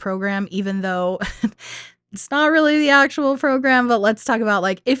actual program, even though it's not really the actual program, but let's talk about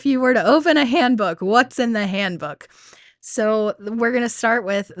like if you were to open a handbook, what's in the handbook? So we're going to start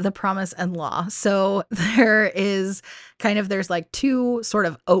with the promise and law. So there's like 2 sort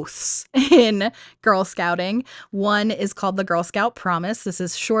of oaths in Girl Scouting. One is called the Girl Scout Promise. This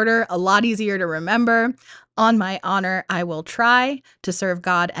is shorter, a lot easier to remember. On my honor, I will try to serve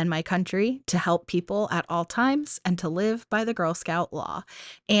God and my country, to help people at all times, and to live by the Girl Scout law.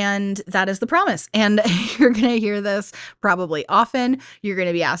 And that is the promise. And you're going to hear this probably often. You're going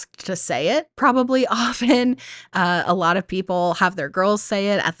to be asked to say it probably often. A lot of people have their girls say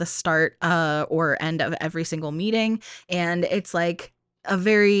it at the start or end of every single meeting. And it's like a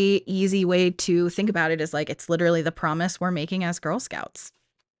very easy way to think about it is like it's literally the promise we're making as Girl Scouts.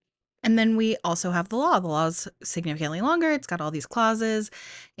 And then we also have the law. The law is significantly longer. It's got all these clauses,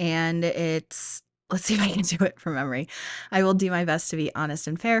 and let's see if I can do it from memory. I will do my best to be honest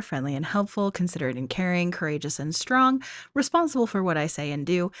and fair, friendly and helpful, considerate and caring, courageous and strong, responsible for what I say and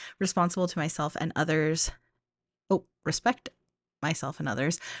do, responsible to myself and others. Oh, respect myself and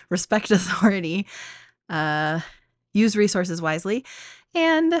others, respect authority, use resources wisely,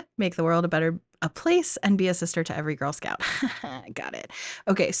 and make the world a place and be a sister to every Girl Scout. Got it.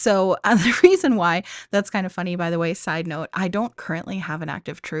 Okay, so the reason why that's kind of funny, by the way, side note, I don't currently have an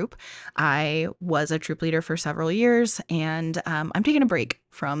active troop. I was a troop leader for several years, and I'm taking a break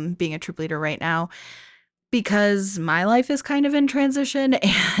from being a troop leader right now. because my life is kind of in transition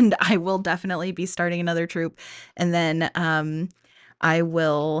and I will definitely be starting another troop. And then I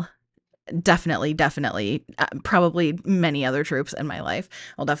will definitely, probably many other troops in my life.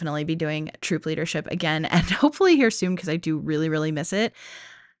 I'll definitely be doing troop leadership again and hopefully here soon because I do really, really miss it.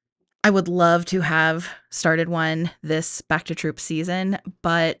 I would love to have started one this back to troop season,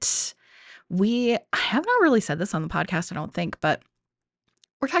 but I have not really said this on the podcast, I don't think, but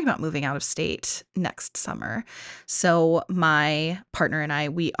we're talking about moving out of state next summer. So my partner and I,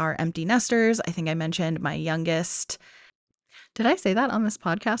 we are empty nesters. I think I mentioned my youngest. Did I say that on this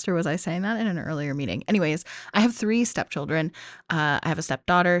podcast or was I saying that in an earlier meeting? Anyways, I have 3 stepchildren. I have a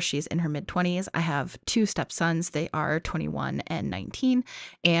stepdaughter. She's in her mid-20s. I have 2 stepsons. They are 21 and 19,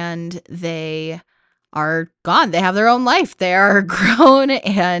 and they are gone. They have their own life. They are grown.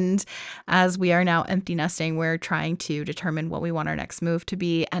 And as we are now empty nesting, we're trying to determine what we want our next move to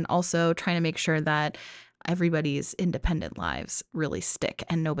be and also trying to make sure that everybody's independent lives really stick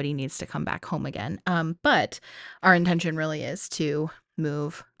and nobody needs to come back home again. But our intention really is to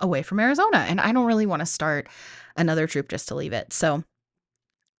move away from Arizona. And I don't really want to start another troop just to leave it. So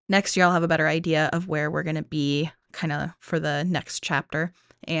next year I'll have a better idea of where we're going to be kind of for the next chapter.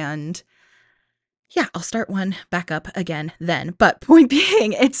 And yeah, I'll start one back up again then. But point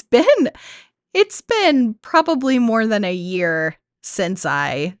being, it's been probably more than a year since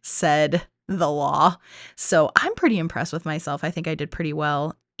I said the law. So I'm pretty impressed with myself. I think I did pretty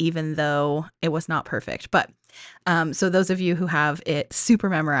well, even though it was not perfect. But so those of you who have it super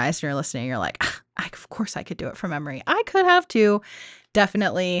memorized and you're listening, you're like, of course I could do it from memory. I could have too,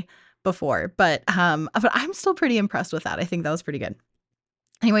 definitely before. But I'm still pretty impressed with that. I think that was pretty good.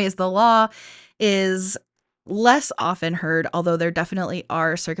 Anyways, the law is less often heard, although there definitely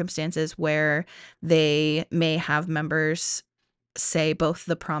are circumstances where they may have members say both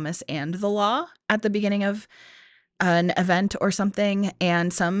the promise and the law at the beginning of an event or something.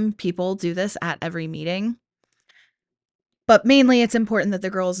 And some people do this at every meeting. But mainly it's important that the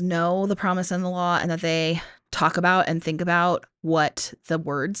girls know the promise and the law and that they talk about and think about what the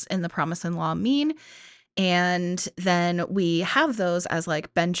words in the promise and law mean. And then we have those as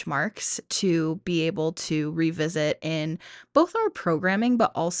like benchmarks to be able to revisit in both our programming,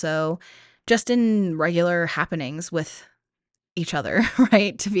 but also just in regular happenings with each other,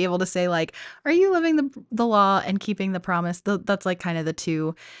 right? To be able to say like, are you living the law and keeping the promise? That's like kind of the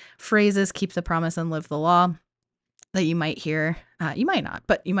 2 phrases, keep the promise and live the law, that you might hear. You might not,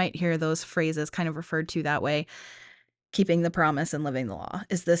 but you might hear those phrases kind of referred to that way. Keeping the promise and living the law.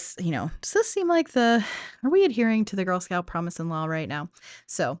 Is this, does this seem like are we adhering to the Girl Scout promise and law right now?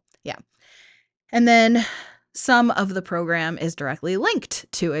 So yeah. And then some of the program is directly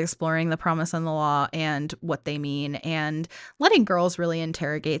linked to exploring the promise and the law and what they mean and letting girls really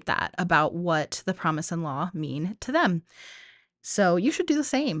interrogate that about what the promise and law mean to them. So you should do the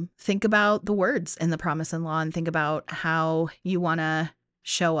same. Think about the words in the promise and law and think about how you want to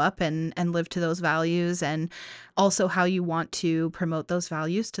show up and live to those values, and also how you want to promote those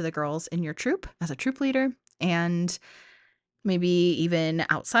values to the girls in your troop as a troop leader, and maybe even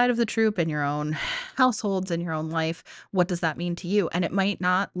outside of the troop in your own households and your own life. What does that mean to you? And it might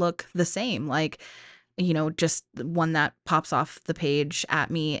not look the same. Like, just one that pops off the page at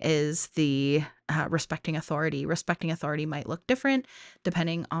me is the respecting authority. Respecting authority might look different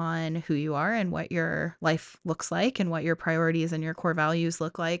depending on who you are and what your life looks like and what your priorities and your core values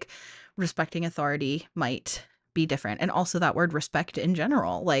look like. Respecting authority might be different. And also that word respect in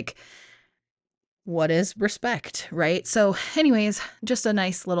general, like, what is respect, right? So anyways, just a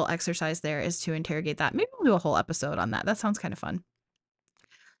nice little exercise there is to interrogate that. Maybe we'll do a whole episode on that. That sounds kind of fun.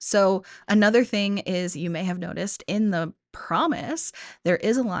 So another thing is, you may have noticed in the promise, there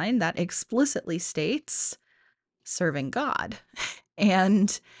is a line that explicitly states serving God.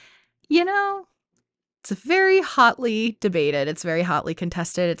 And, it's very hotly debated. It's very hotly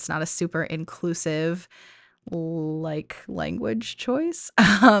contested. It's not a super inclusive language choice.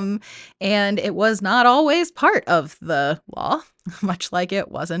 And it was not always part of the law, much like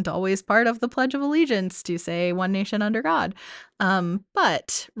it wasn't always part of the Pledge of Allegiance to say one nation under God.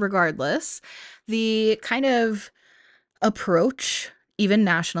 But regardless, the kind of approach, even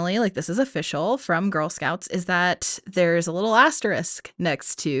nationally, like this is official from Girl Scouts, is that there's a little asterisk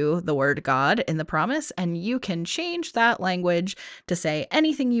next to the word God in the promise, and you can change that language to say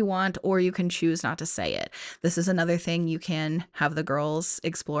anything you want, or you can choose not to say it. This is another thing you can have the girls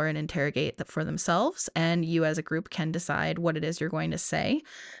explore and interrogate for themselves, and you as a group can decide what it is you're going to say.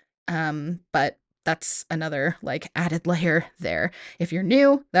 But that's another like added layer there. If you're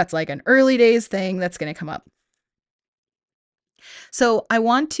new, that's like an early days thing that's going to come up. So I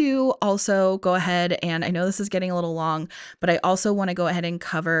want to also go ahead, and I know this is getting a little long, but I also want to go ahead and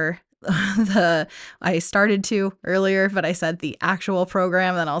cover I started to earlier, but I said the actual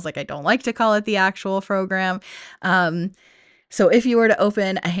program. Then I was like, I don't like to call it the actual program. So if you were to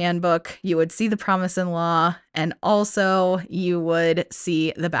open a handbook, you would see the promise in law, and also you would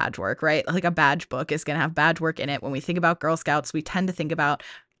see the badge work, right? Like a badge book is going to have badge work in it. When we think about Girl Scouts, we tend to think about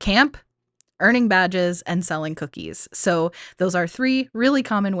camp, earning badges, and selling cookies. So those are three really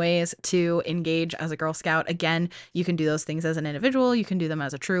common ways to engage as a Girl Scout. Again, you can do those things as an individual, you can do them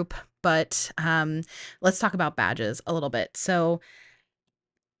as a troop, but let's talk about badges a little bit. So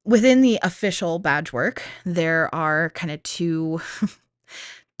within the official badge work, there are kind of two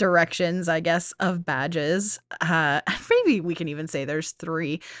directions, I guess, of badges. Maybe we can even say there's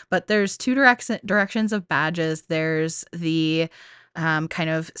three, but there's two directions of badges. There's the kind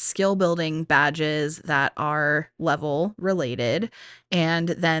of skill building badges that are level related, and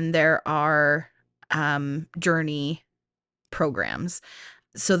then there are journey programs.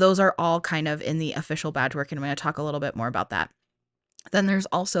 So those are all kind of in the official badge work, and I'm going to talk a little bit more about that. Then there's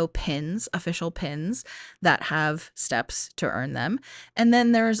also pins, official pins that have steps to earn them. And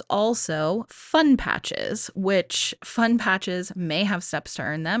then there's also fun patches, which fun patches may have steps to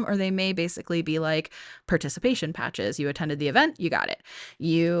earn them, or they may basically be like participation patches. You attended the event, you got it.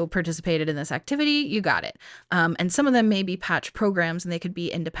 You participated in this activity, you got it. And some of them may be patch programs, and they could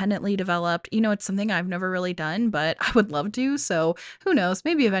be independently developed. You know, it's something I've never really done, but I would love to. So who knows,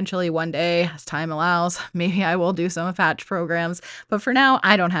 maybe eventually one day, as time allows, maybe I will do some patch programs. But for now,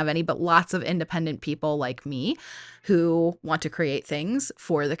 I don't have any, but lots of independent people like me who want to create things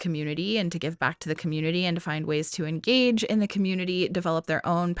for the community and to give back to the community and to find ways to engage in the community, develop their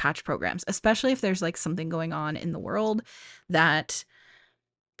own patch programs, especially if there's like something going on in the world that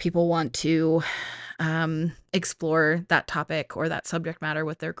people want to explore that topic or that subject matter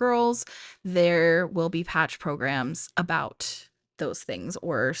with their girls. There will be patch programs about those things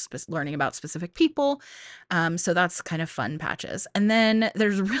or learning about specific people. So that's kind of fun patches. And then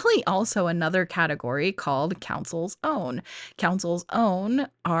there's really also another category called Council's Own. Council's Own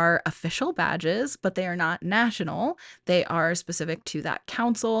are official badges, but they are not national. They are specific to that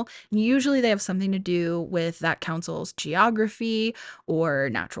council. Usually they have something to do with that council's geography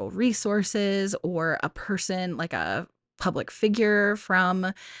or natural resources or a person, like a public figure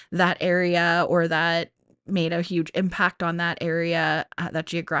from that area or that made a huge impact on that area, that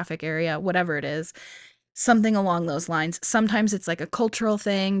geographic area, whatever it is, something along those lines. Sometimes it's like a cultural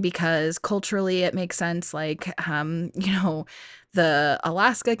thing because culturally it makes sense. Like, the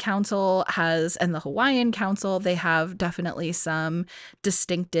Alaska Council and the Hawaiian Council, they have definitely some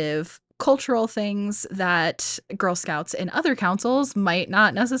distinctive cultural things that Girl Scouts in other councils might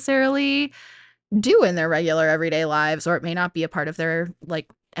not necessarily do in their regular everyday lives, or it may not be a part of their like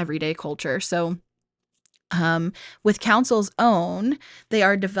everyday culture. So with Council's Own, they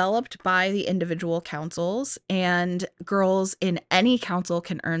are developed by the individual councils, and girls in any council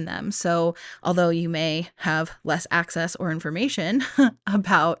can earn them. So although you may have less access or information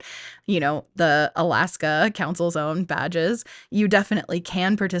about, the Alaska Council's Own badges, you definitely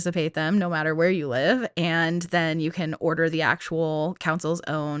can participate them no matter where you live. And then you can order the actual Council's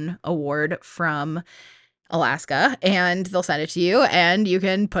Own award from Alaska, and they'll send it to you and you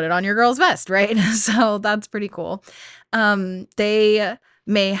can put it on your girl's vest, right? So that's pretty cool. They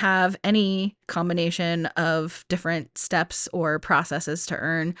may have any combination of different steps or processes to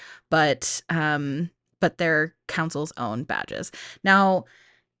earn, but they're Council's Own badges. Now,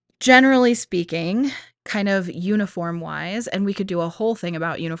 generally speaking, kind of uniform wise, and we could do a whole thing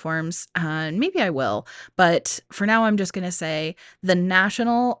about uniforms, and maybe I will, but for now I'm just going to say the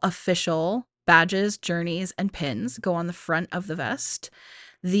national official badges, journeys, and pins go on the front of the vest.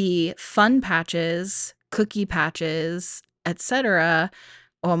 The fun patches, cookie patches, etc.,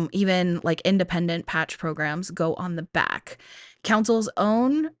 even like independent patch programs go on the back. Council's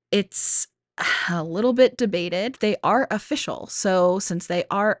Own, it's a little bit debated. They are official. So since they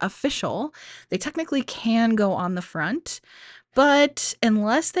are official, they technically can go on the front, but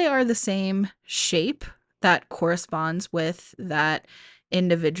unless they are the same shape that corresponds with that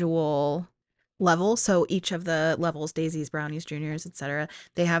individual level. So each of the levels, daisies, brownies, juniors, etc.,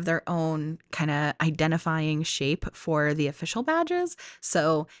 they have their own kind of identifying shape for the official badges.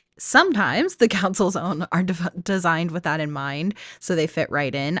 So sometimes the Council's Own are designed with that in mind, so they fit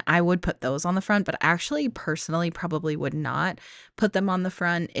right in. I would put those on the front, but actually personally probably would not put them on the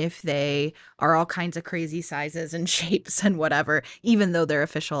front if they are all kinds of crazy sizes and shapes and whatever, even though they're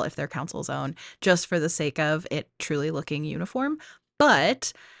official, if they're Council's Own, just for the sake of it truly looking uniform.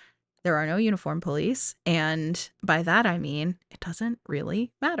 But there are no uniform police. And by that, I mean, it doesn't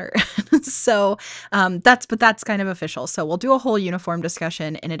really matter. So that's kind of official. So we'll do a whole uniform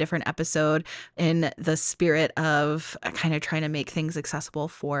discussion in a different episode in the spirit of kind of trying to make things accessible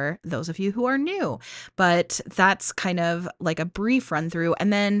for those of you who are new. But that's kind of like a brief run through.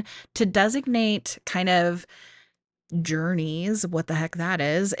 And then to designate kind of journeys, what the heck that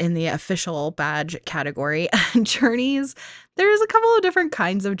is, in the official badge category. Journeys, there's a couple of different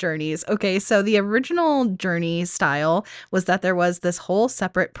kinds of journeys. Okay, so the original journey style was that there was this whole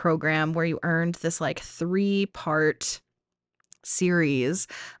separate program where you earned this like 3-part series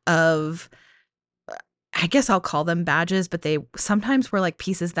of, I guess I'll call them badges, but they sometimes were like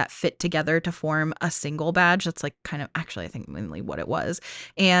pieces that fit together to form a single badge. That's like kind of actually, I think, mainly what it was.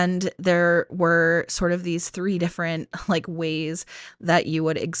 And there were sort of these 3 different like ways that you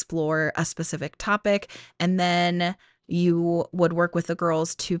would explore a specific topic. And then you would work with the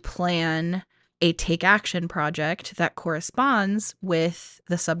girls to plan a take action project that corresponds with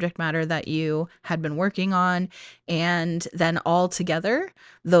the subject matter that you had been working on. And then all together,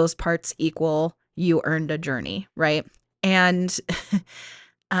 those parts equal you earned a journey, right? And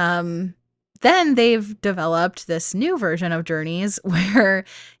then they've developed this new version of journeys where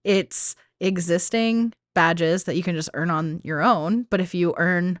it's existing badges that you can just earn on your own. But if you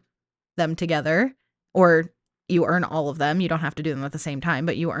earn them together, or you earn all of them, you don't have to do them at the same time,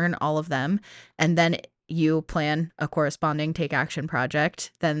 but you earn all of them, and then you plan a corresponding take action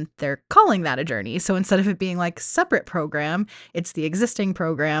project, then they're calling that a journey. So instead of it being like separate program, it's the existing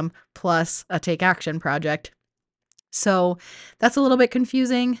program plus a take action project. So that's a little bit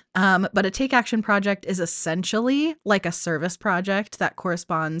confusing. But a take action project is essentially like a service project that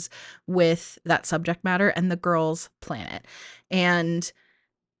corresponds with that subject matter, and the girls plan it. And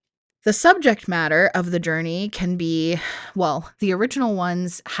the subject matter of the journey can be, well, the original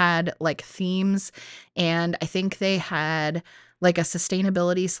ones had like themes, and I think they had like a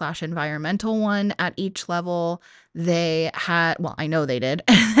sustainability / environmental one at each level. They had, well, I know they did.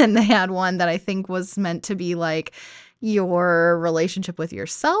 And they had one that I think was meant to be like your relationship with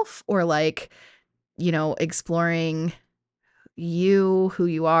yourself, or like, exploring you, who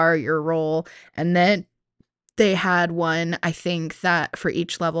you are, your role. And then they had one, I think, that for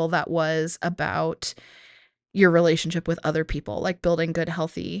each level that was about your relationship with other people, like building good,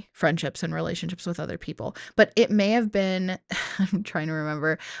 healthy friendships and relationships with other people. But it may have been, I'm trying to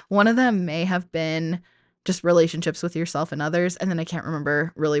remember, one of them may have been just relationships with yourself and others. And then I can't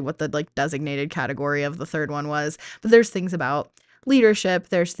remember really what the like designated category of the third one was. But there's things about leadership.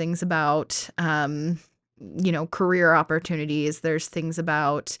 There's things about, career opportunities. There's things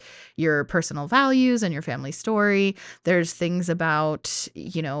about your personal values and your family story. There's things about,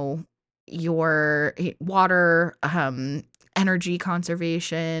 your water, energy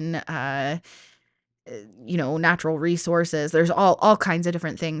conservation, natural resources. There's all kinds of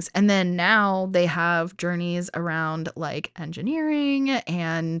different things. And then now they have journeys around like engineering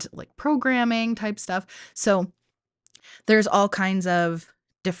and like programming type stuff. So there's all kinds of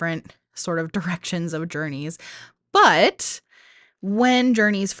different sort of directions of journeys. But when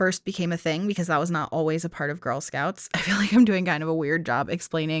journeys first became a thing, because that was not always a part of Girl Scouts, I feel like I'm doing kind of a weird job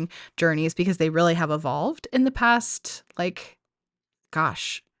explaining journeys because they really have evolved in the past, like,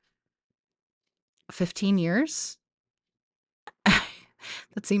 gosh, 15 years?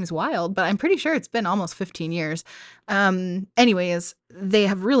 That seems wild, but I'm pretty sure it's been almost 15 years. Anyways, they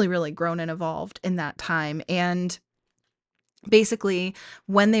have really, really grown and evolved in that time. And basically,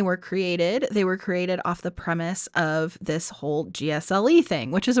 when they were created off the premise of this whole GSLE thing,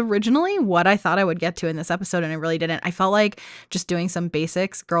 which is originally what I thought I would get to in this episode, and I really didn't. I felt like just doing some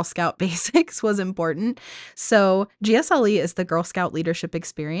basics, Girl Scout basics, was important. So GSLE is the Girl Scout Leadership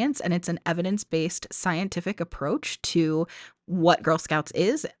Experience, and it's an evidence-based scientific approach to what Girl Scouts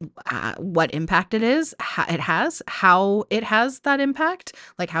is, what impact it is, how it has that impact,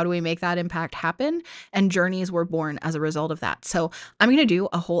 like how do we make that impact happen, and journeys were born as a result of that. So I'm going to do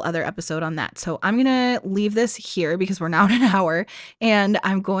a whole other episode on that. So I'm going to leave this here because we're now at an hour, and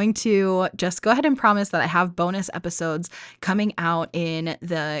I'm going to just go ahead and promise that I have bonus episodes coming out in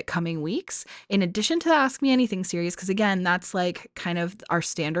the coming weeks, in addition to the Ask Me Anything series, because again, that's like kind of our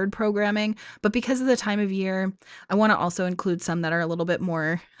standard programming. But because of the time of year, I want to also include some that are a little bit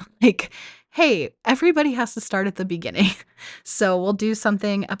more like, hey, everybody has to start at the beginning. So we'll do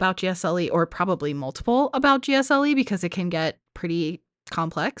something about GSLE, or probably multiple about GSLE, because it can get pretty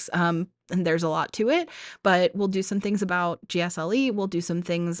complex. And there's a lot to it, but we'll do some things about GSLE. We'll do some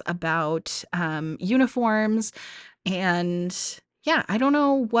things about uniforms, and yeah, I don't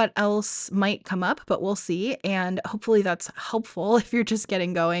know what else might come up, but we'll see. And hopefully that's helpful if you're just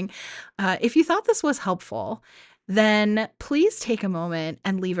getting going. If you thought this was helpful, then please take a moment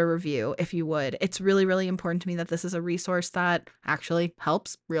and leave a review if you would. It's really, really important to me that this is a resource that actually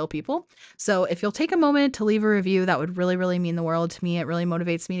helps real people. So if you'll take a moment to leave a review, that would really, really mean the world to me. It really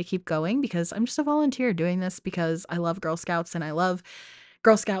motivates me to keep going because I'm just a volunteer doing this because I love Girl Scouts and I love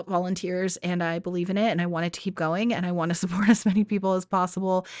Girl Scout volunteers and I believe in it and I want it to keep going and I want to support as many people as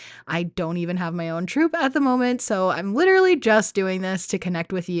possible. I don't even have my own troop at the moment, so I'm literally just doing this to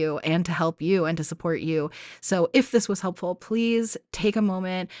connect with you and to help you and to support you. So if this was helpful, please take a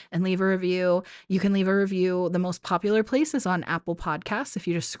moment and leave a review. You can leave a review. The most popular place is on Apple Podcasts. If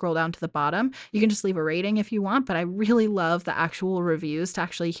you just scroll down to the bottom, you can just leave a rating if you want, but I really love the actual reviews to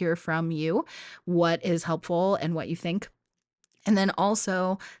actually hear from you what is helpful and what you think. And then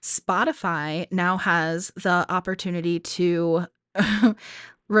also, Spotify now has the opportunity to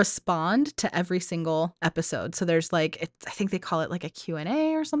respond to every single episode. So there's like, I think they call it like a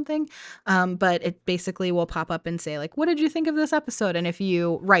Q&A or something. But it basically will pop up and say like, what did you think of this episode? And if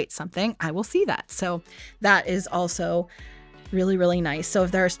you write something, I will see that. So that is also really, really nice. So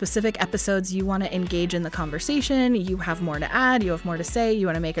if there are specific episodes you want to engage in the conversation, you have more to add, you have more to say, you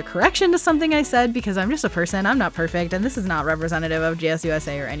want to make a correction to something I said, because I'm just a person, I'm not perfect, and this is not representative of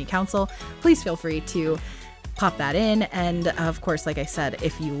GSUSA or any council, please feel free to pop that in. And of course, like I said,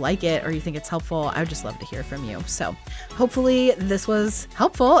 if you like it or you think it's helpful, I would just love to hear from you. So hopefully this was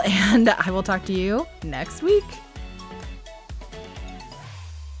helpful, and I will talk to you next week.